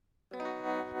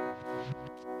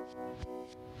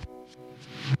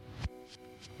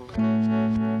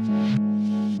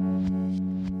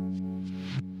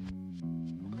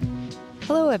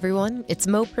Hello everyone, it's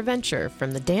Mo Preventure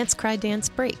from the Dance Cry Dance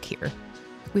Break here.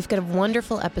 We've got a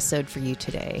wonderful episode for you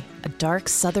today, a dark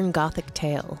Southern Gothic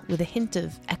tale with a hint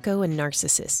of Echo and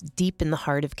Narcissus deep in the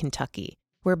heart of Kentucky,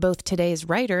 where both today's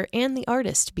writer and the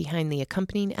artist behind the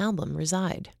accompanying album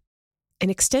reside. An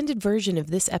extended version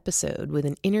of this episode with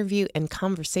an interview and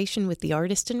conversation with the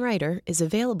artist and writer is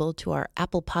available to our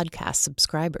Apple Podcast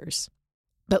subscribers.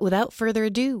 But without further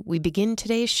ado, we begin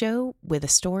today's show with a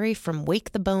story from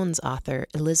Wake the Bones author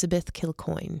Elizabeth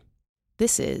Kilcoyne.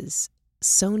 This is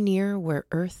So Near Where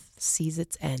Earth Sees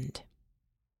Its End.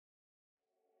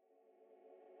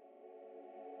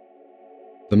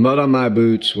 The mud on my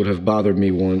boots would have bothered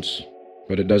me once,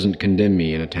 but it doesn't condemn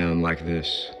me in a town like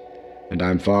this, and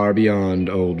I'm far beyond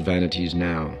old vanities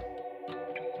now.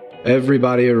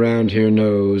 Everybody around here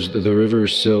knows that the river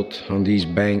silt on these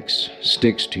banks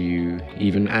sticks to you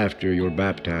even after you're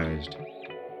baptized.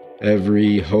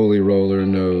 Every holy roller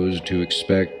knows to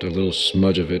expect a little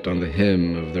smudge of it on the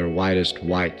hem of their whitest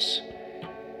whites.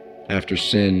 After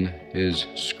sin is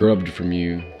scrubbed from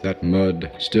you, that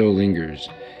mud still lingers,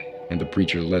 and the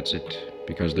preacher lets it,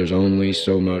 because there's only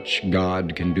so much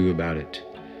God can do about it.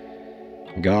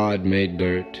 God made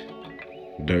dirt.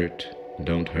 Dirt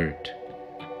don't hurt.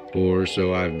 Or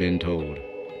so I've been told.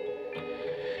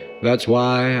 That's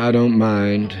why I don't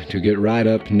mind to get right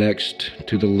up next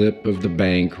to the lip of the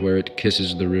bank where it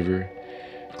kisses the river,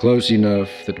 close enough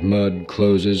that mud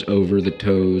closes over the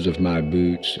toes of my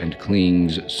boots and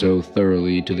clings so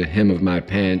thoroughly to the hem of my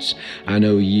pants I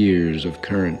know years of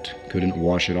current couldn't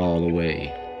wash it all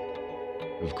away.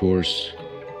 Of course,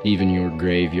 even your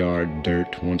graveyard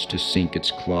dirt wants to sink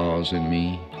its claws in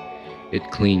me. It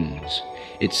clings.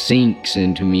 It sinks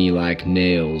into me like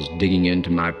nails digging into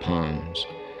my palms.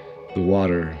 The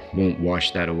water won't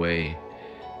wash that away,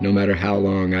 no matter how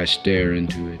long I stare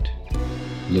into it,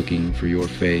 looking for your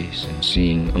face and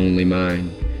seeing only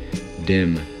mine,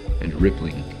 dim and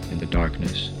rippling in the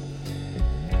darkness.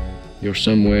 You're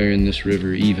somewhere in this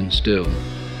river even still.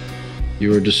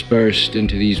 You are dispersed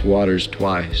into these waters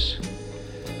twice.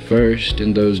 First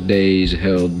in those days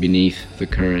held beneath the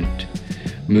current,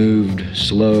 moved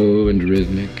slow and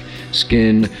rhythmic,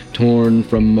 skin torn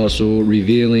from muscle,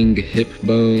 revealing hip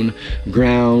bone,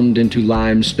 ground into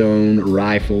limestone,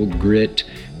 rifle grit.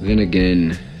 Then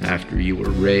again, after you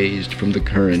were raised from the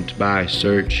current by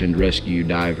search and rescue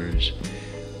divers,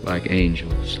 like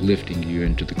angels lifting you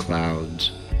into the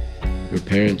clouds. Your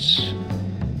parents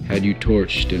had you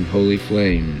torched in holy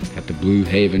flame at the Blue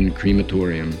Haven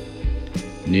crematorium,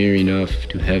 near enough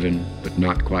to heaven, but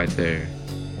not quite there.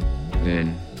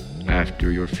 Then,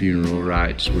 after your funeral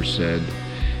rites were said,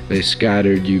 they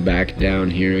scattered you back down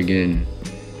here again,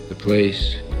 the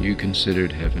place you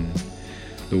considered heaven,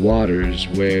 the waters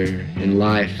where in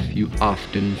life you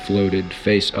often floated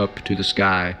face up to the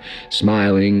sky,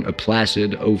 smiling a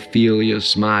placid Ophelia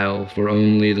smile for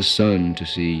only the sun to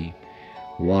see.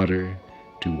 Water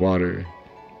to water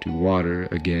to water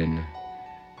again.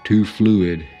 Too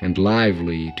fluid and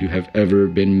lively to have ever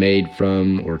been made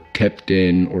from or kept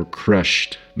in or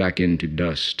crushed back into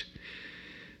dust.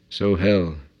 So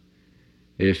hell,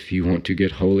 if you want to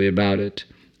get holy about it,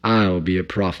 I'll be a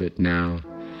prophet now.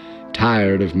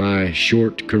 Tired of my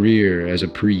short career as a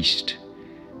priest,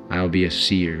 I'll be a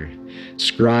seer,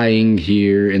 scrying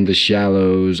here in the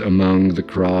shallows among the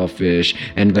crawfish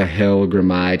and the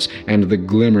hellgramites and the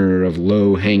glimmer of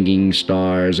low-hanging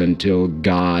stars until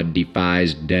God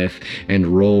defies death and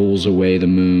rolls away the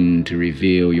moon to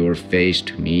reveal your face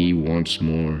to me once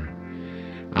more.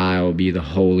 I'll be the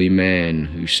holy man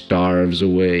who starves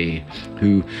away,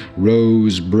 who,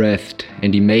 rose-breathed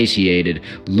and emaciated,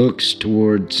 looks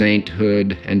toward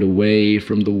sainthood and away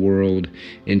from the world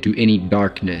into any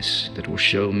darkness that will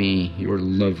show me your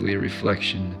lovely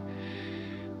reflection.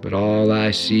 But all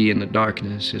I see in the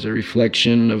darkness is a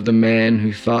reflection of the man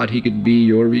who thought he could be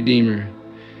your redeemer.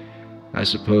 I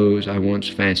suppose I once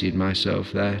fancied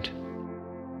myself that.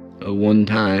 A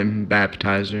one-time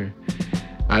baptizer,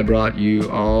 I brought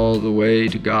you all the way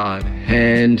to God,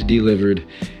 hand-delivered,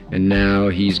 and now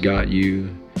He's got you,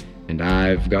 and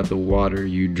I've got the water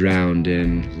you drowned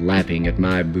in lapping at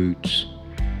my boots.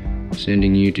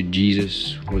 Sending you to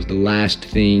Jesus was the last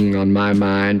thing on my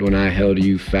mind when I held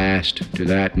you fast to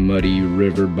that muddy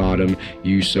river bottom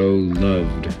you so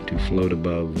loved to float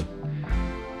above.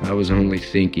 I was only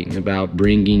thinking about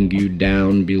bringing you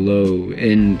down below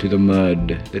into the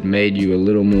mud that made you a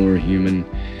little more human,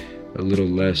 a little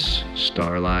less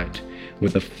starlight,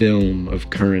 with a film of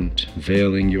current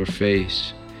veiling your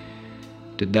face.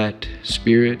 Did that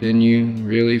spirit in you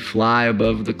really fly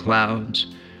above the clouds,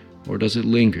 or does it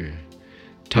linger,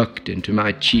 tucked into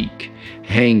my cheek,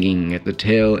 hanging at the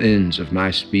tail ends of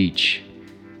my speech?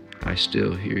 I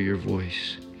still hear your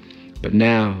voice, but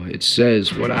now it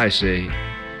says what I say,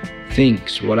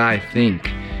 thinks what I think,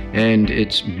 and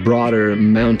its broader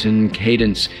mountain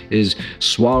cadence is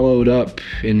swallowed up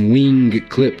in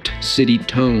wing-clipped city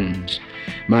tones.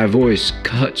 My voice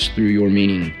cuts through your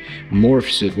meaning,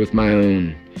 morphs it with my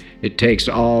own. It takes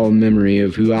all memory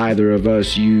of who either of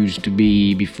us used to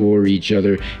be before each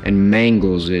other and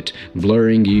mangles it,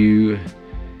 blurring you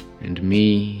and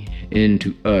me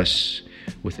into us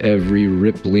with every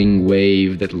rippling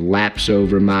wave that laps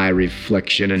over my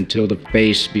reflection until the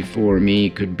face before me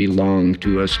could belong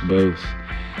to us both.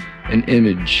 An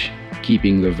image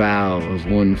keeping the vow of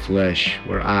one flesh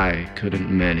where I couldn't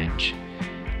manage.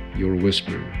 Your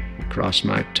whisper across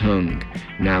my tongue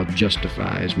now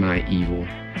justifies my evil.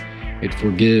 It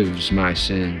forgives my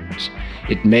sins.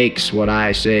 It makes what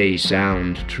I say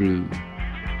sound true.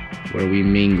 Where we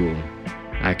mingle,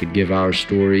 I could give our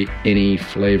story any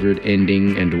flavored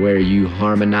ending, and where you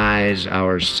harmonize,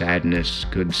 our sadness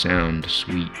could sound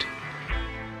sweet.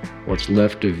 What's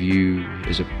left of you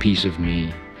is a piece of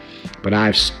me, but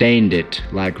I've stained it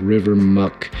like river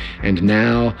muck, and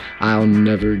now I'll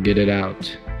never get it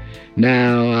out.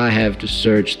 Now I have to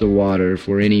search the water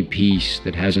for any piece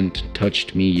that hasn't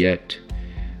touched me yet.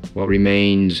 What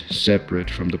remains separate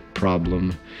from the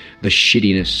problem, the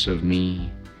shittiness of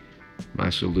me, my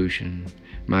solution,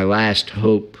 my last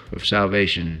hope of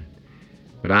salvation.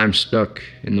 But I'm stuck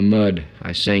in the mud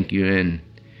I sank you in.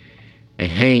 I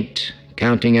hain't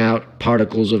counting out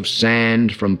particles of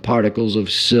sand from particles of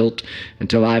silt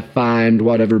until I find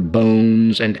whatever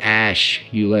bones and ash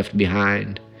you left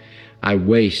behind. I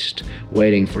waste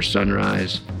waiting for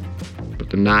sunrise, but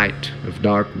the night of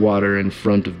dark water in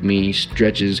front of me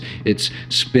stretches its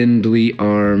spindly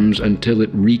arms until it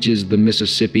reaches the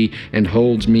Mississippi and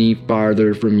holds me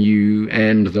farther from you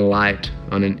and the light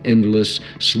on an endless,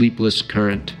 sleepless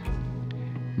current.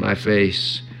 My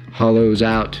face hollows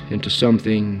out into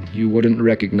something you wouldn't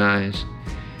recognize,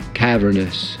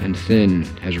 cavernous and thin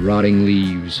as rotting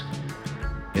leaves.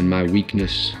 In my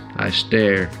weakness, I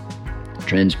stare,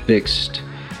 transfixed,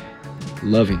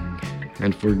 loving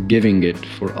and forgiving it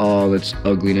for all its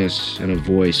ugliness, and a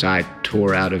voice I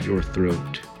tore out of your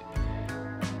throat.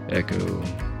 Echo,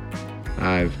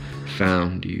 I've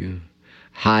found you,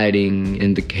 hiding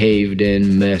in the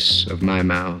caved-in mess of my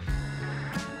mouth.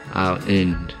 I'll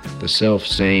end the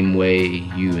self-same way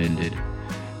you ended,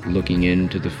 looking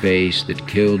into the face that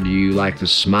killed you like the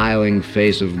smiling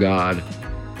face of God.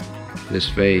 This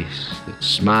face that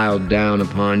smiled down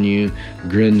upon you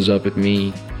grins up at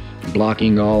me,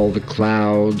 blocking all the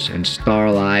clouds and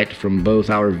starlight from both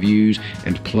our views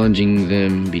and plunging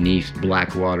them beneath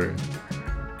black water.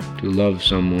 To love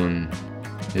someone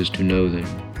is to know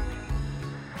them.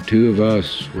 Two of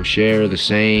us will share the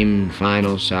same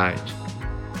final sight.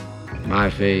 My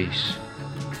face,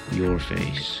 your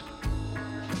face.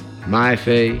 My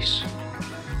face,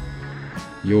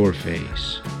 your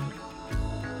face.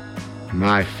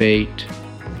 My fate,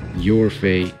 your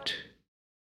fate,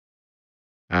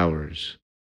 ours.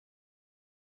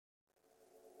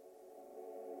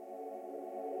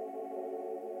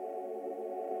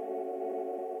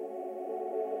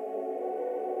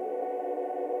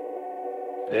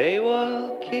 They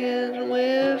walk in,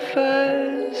 we're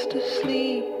fast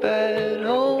asleep at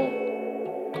home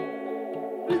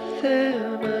with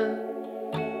Emma.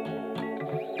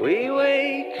 We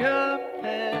wake up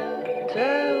and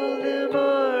tell them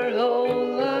our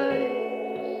whole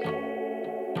lives,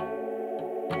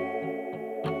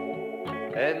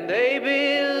 and they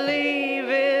believe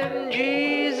in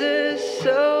Jesus,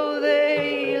 so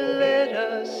they let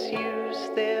us use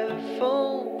their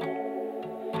phone.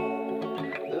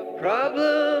 The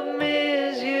problem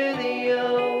is you're the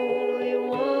only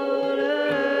one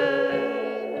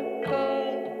I call.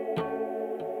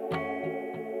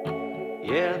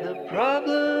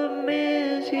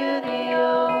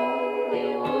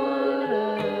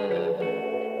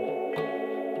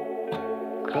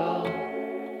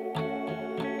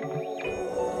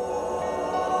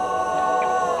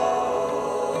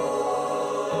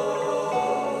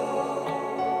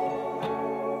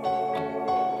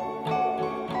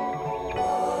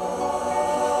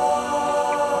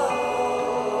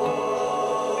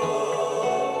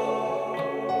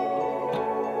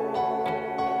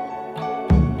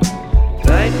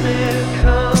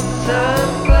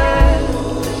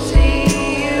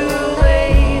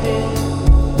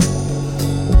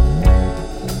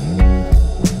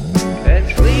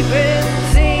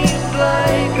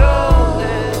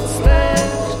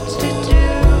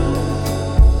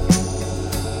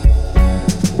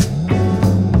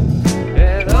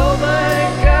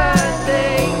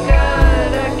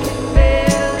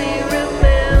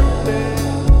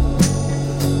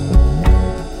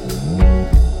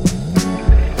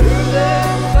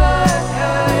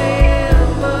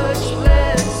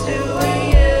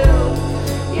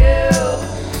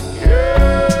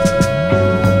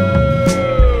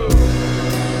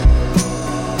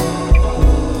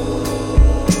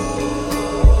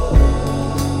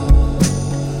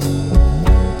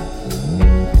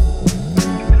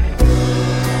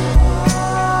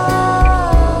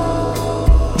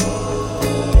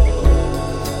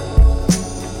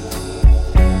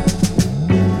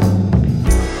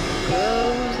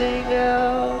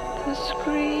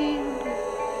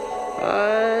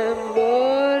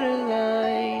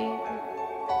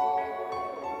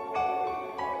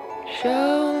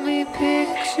 Show me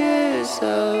pictures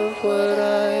of what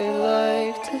I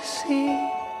like to see.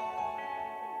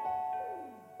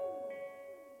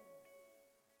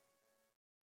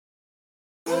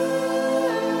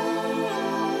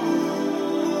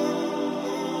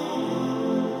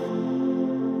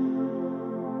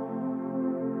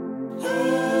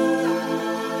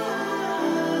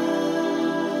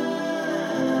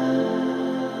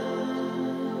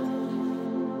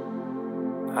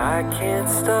 I can't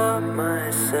stop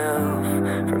myself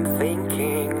from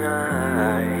thinking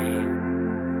I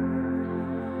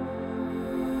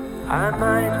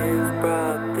might have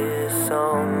brought this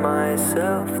on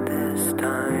myself this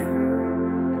time.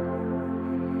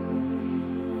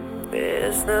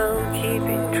 There's no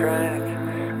keeping track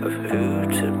of who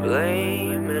to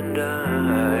blame, and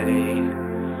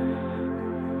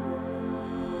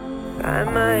I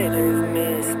might have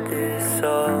missed this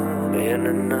all in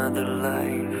another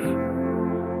life.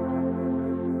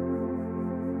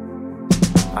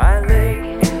 I lay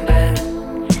in bed,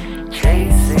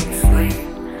 chasing sleep,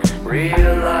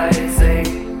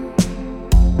 realizing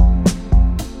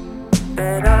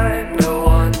that I'm the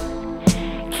one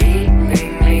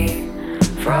keeping me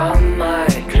from my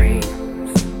dreams.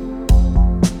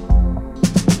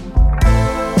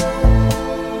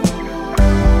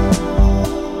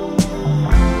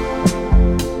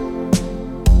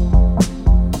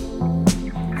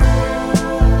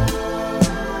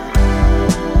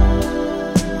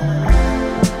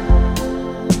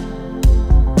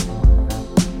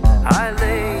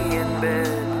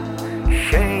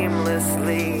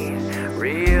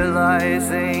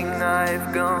 Realizing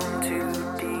I've gone too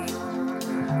deep.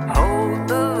 Hold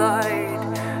the light,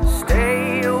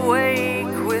 stay awake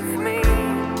with me.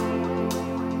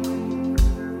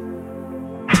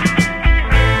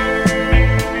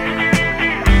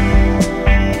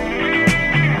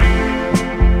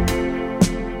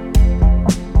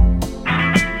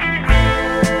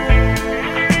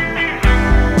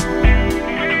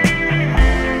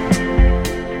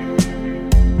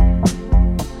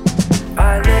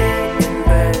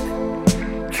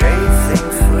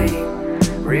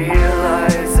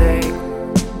 Realizing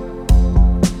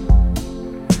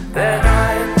that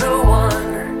I'm the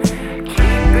one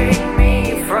keeping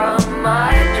me from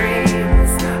my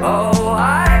dreams. Oh,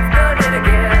 I've done it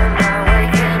again. I'm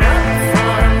waking up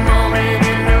for a moment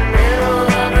in the middle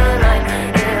of the night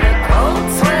in a cold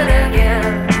sweat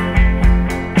again.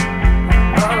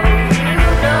 Oh, you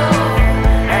know,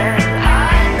 and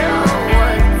I know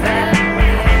what that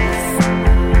means.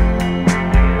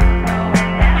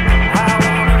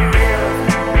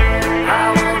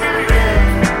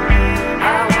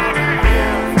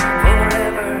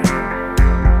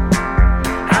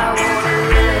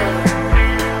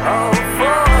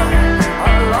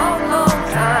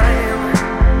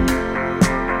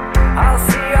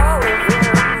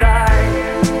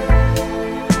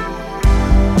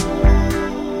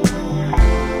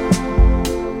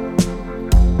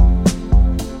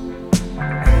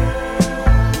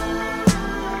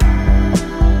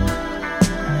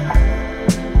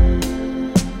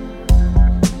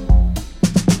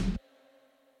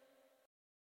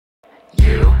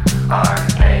 You are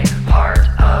a part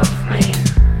of me.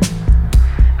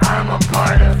 I'm a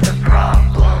part of the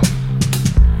problem.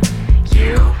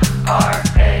 You are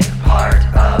a part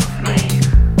of me.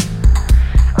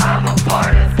 I'm a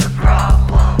part of the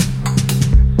problem.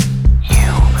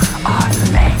 You are a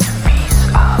piece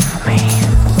of me.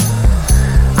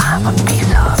 I'm a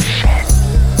piece of shit.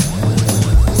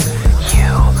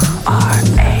 You are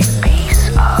a piece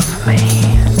of me.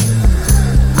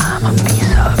 I'm a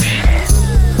piece of shit.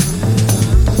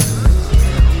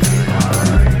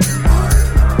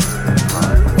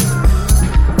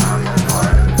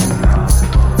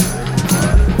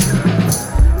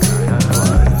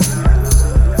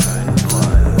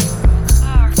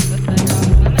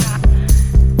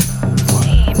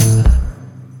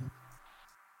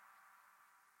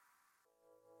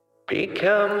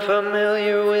 Become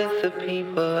familiar with the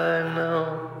people I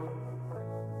know,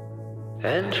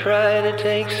 and try to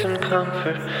take some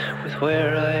comfort with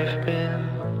where I've been.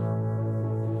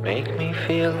 Make me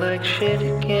feel like shit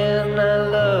again, I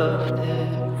love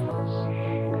this.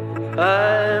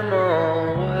 I'm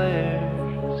all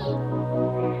wires.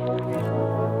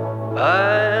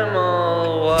 I'm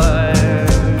all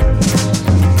wires.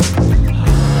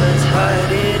 Let's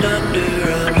hide it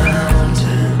under a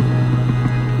mountain,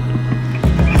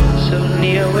 so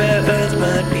near where earth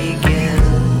might begin.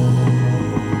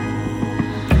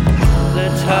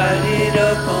 Let's hide it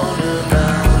up on a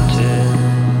mountain,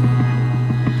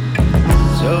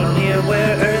 so near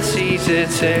where earth sees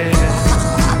its end.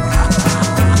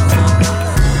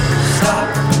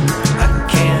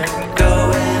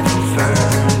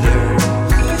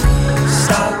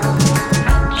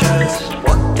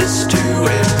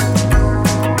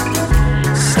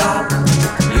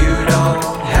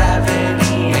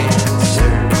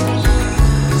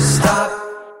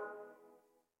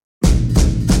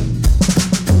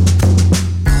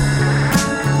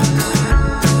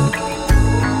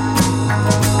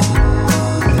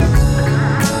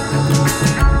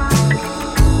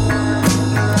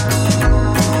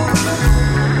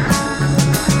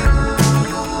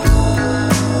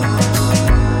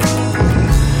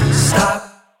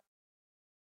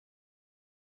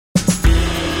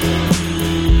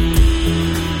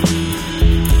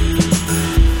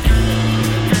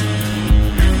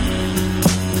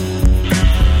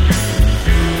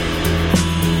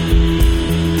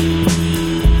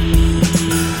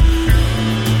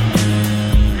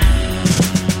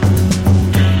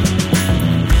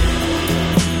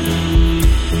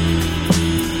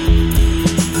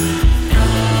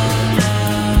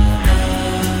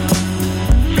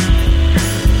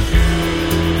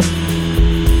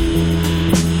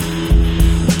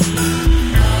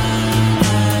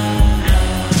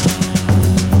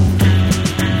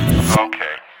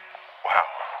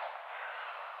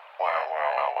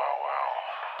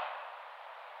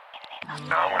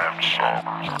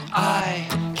 I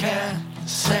can't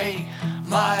say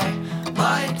my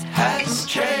mind has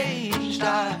changed.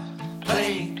 I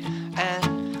played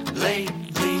and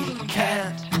lately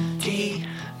can't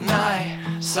deny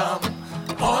some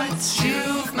points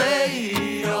you've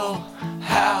made. Oh,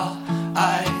 how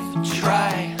I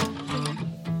try.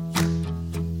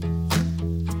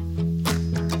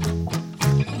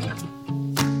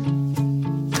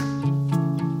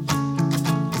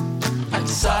 And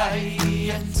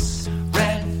science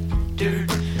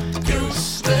rendered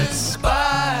useless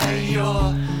by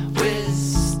your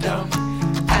wisdom,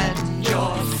 and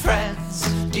your friends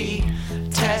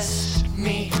detest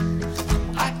me.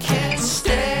 I can't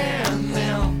stand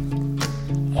them.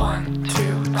 1, 2,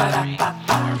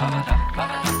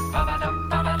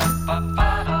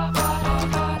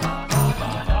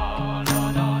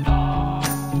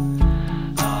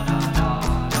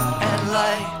 and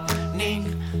lightning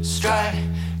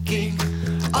striking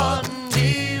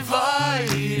undivided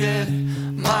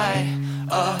my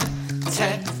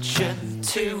attention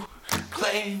to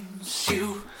claims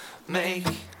you make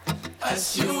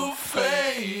as you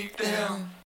fake them.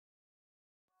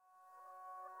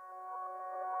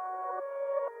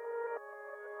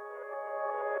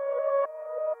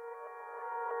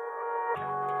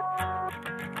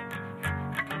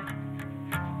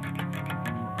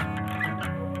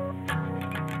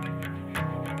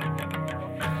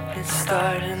 It's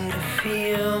starting to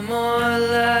feel more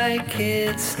like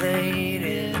it's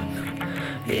native.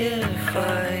 If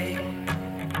I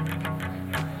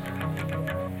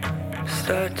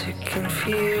start to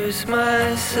confuse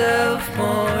myself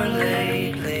more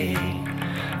lately,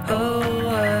 oh,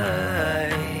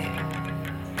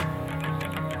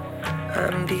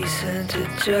 I'm decent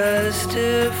at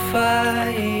justifying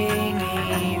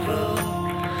evil.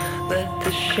 Let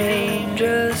the shame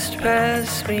just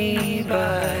pass me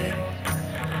by.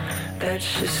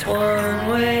 That's just one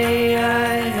way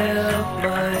I help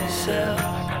myself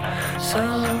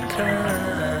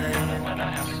sometimes.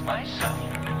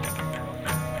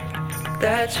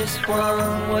 That's just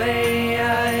one way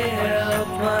I help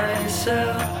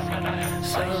myself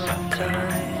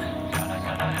sometimes.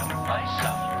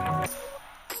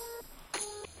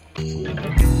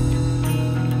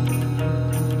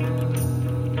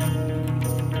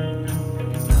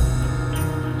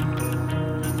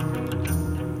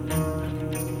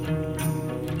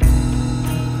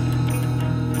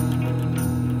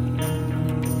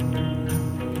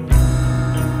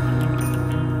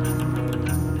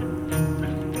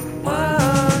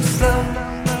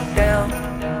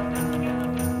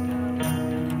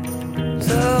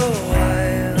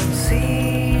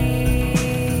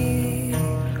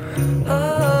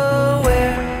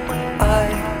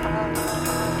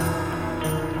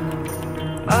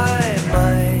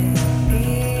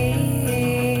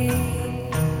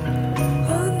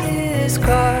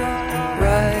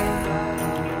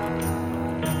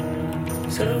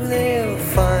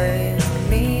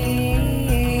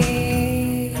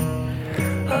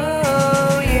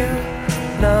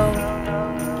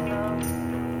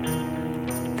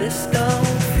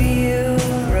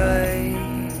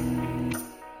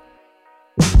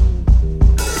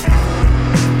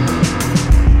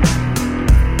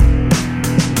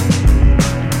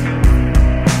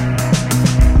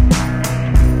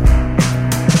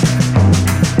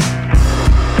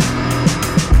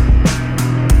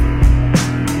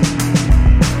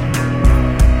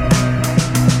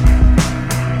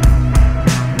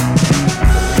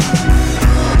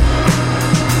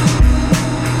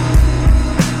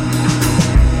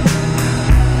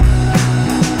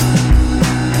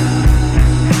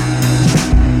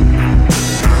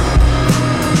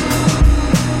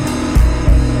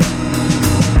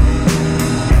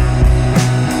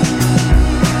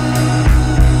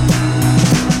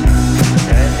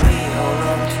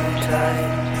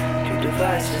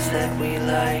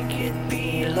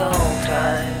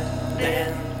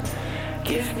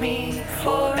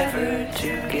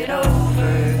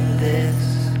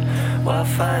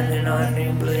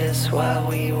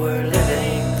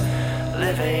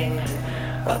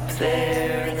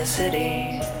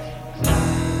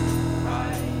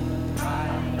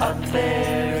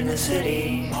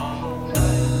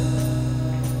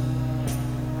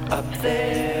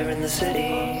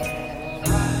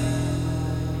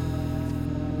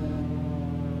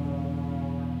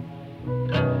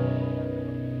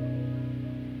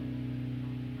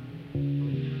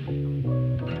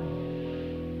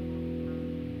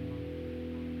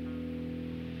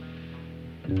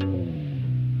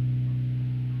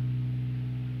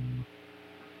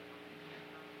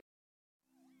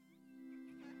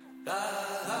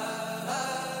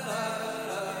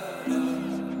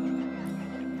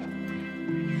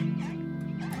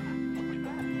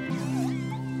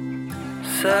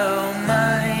 So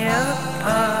my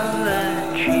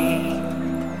apology.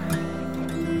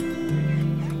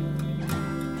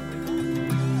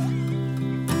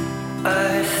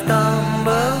 I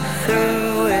stumble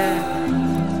through it.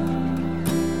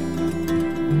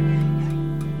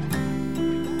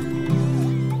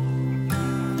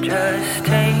 Just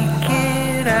take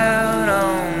it out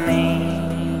on me.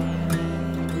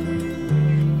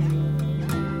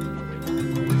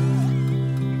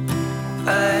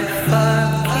 I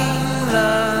fucking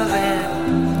love it.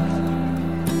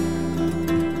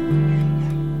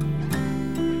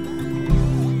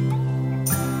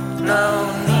 No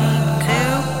need to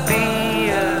be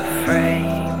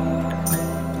afraid.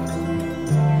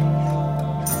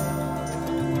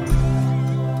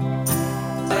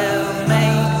 We'll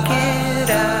make it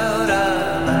out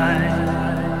alive.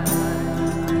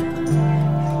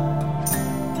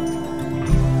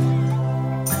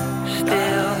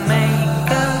 Still make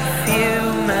a few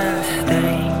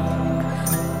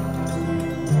mistakes.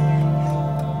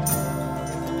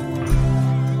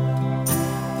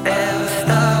 And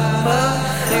stumble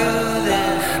through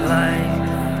this life.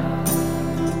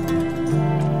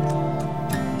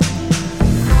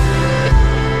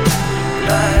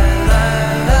 La la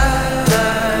la la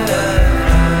la.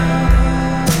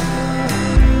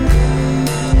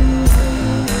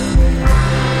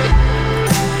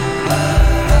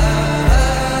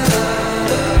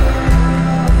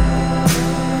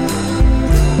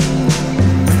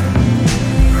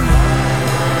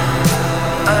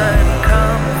 I'm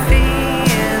comfy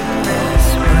in this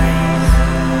place.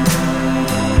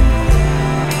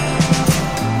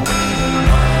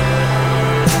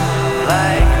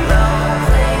 Like no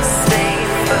place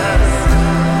safer.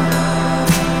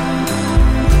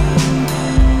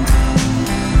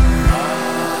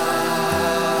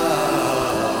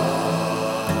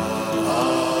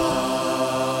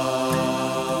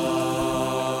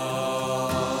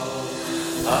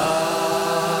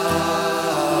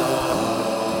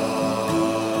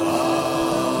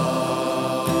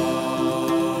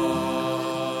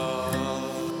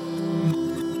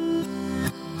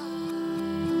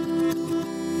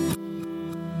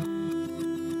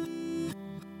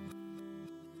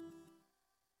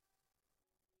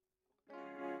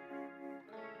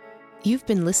 You've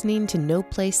been listening to No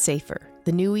Place Safer,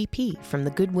 the new EP from the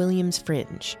Good Williams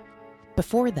Fringe.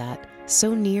 Before that,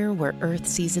 So Near Where Earth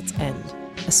Sees Its End,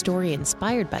 a story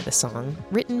inspired by the song,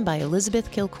 written by Elizabeth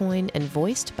Kilcoyne and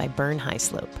voiced by Bern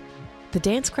Highslope. The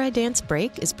Dance Cry Dance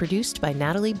Break is produced by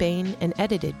Natalie Bain and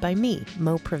edited by me,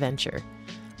 Mo Preventure.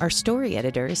 Our story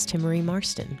editor is Timmerie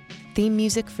Marston. Theme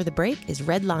music for the break is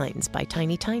Red Lines by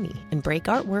Tiny Tiny, and break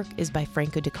artwork is by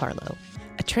Franco DiCarlo.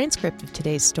 A transcript of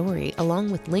today's story,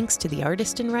 along with links to the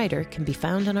artist and writer, can be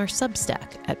found on our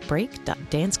Substack at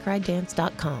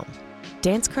break.dancecrydance.com.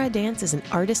 Dance Cry Dance is an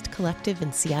artist collective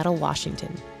in Seattle,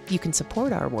 Washington. You can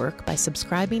support our work by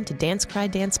subscribing to Dance Cry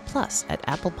Dance Plus at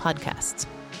Apple Podcasts,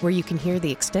 where you can hear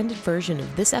the extended version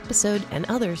of this episode and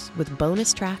others with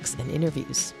bonus tracks and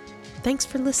interviews. Thanks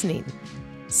for listening.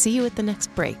 See you at the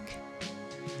next break.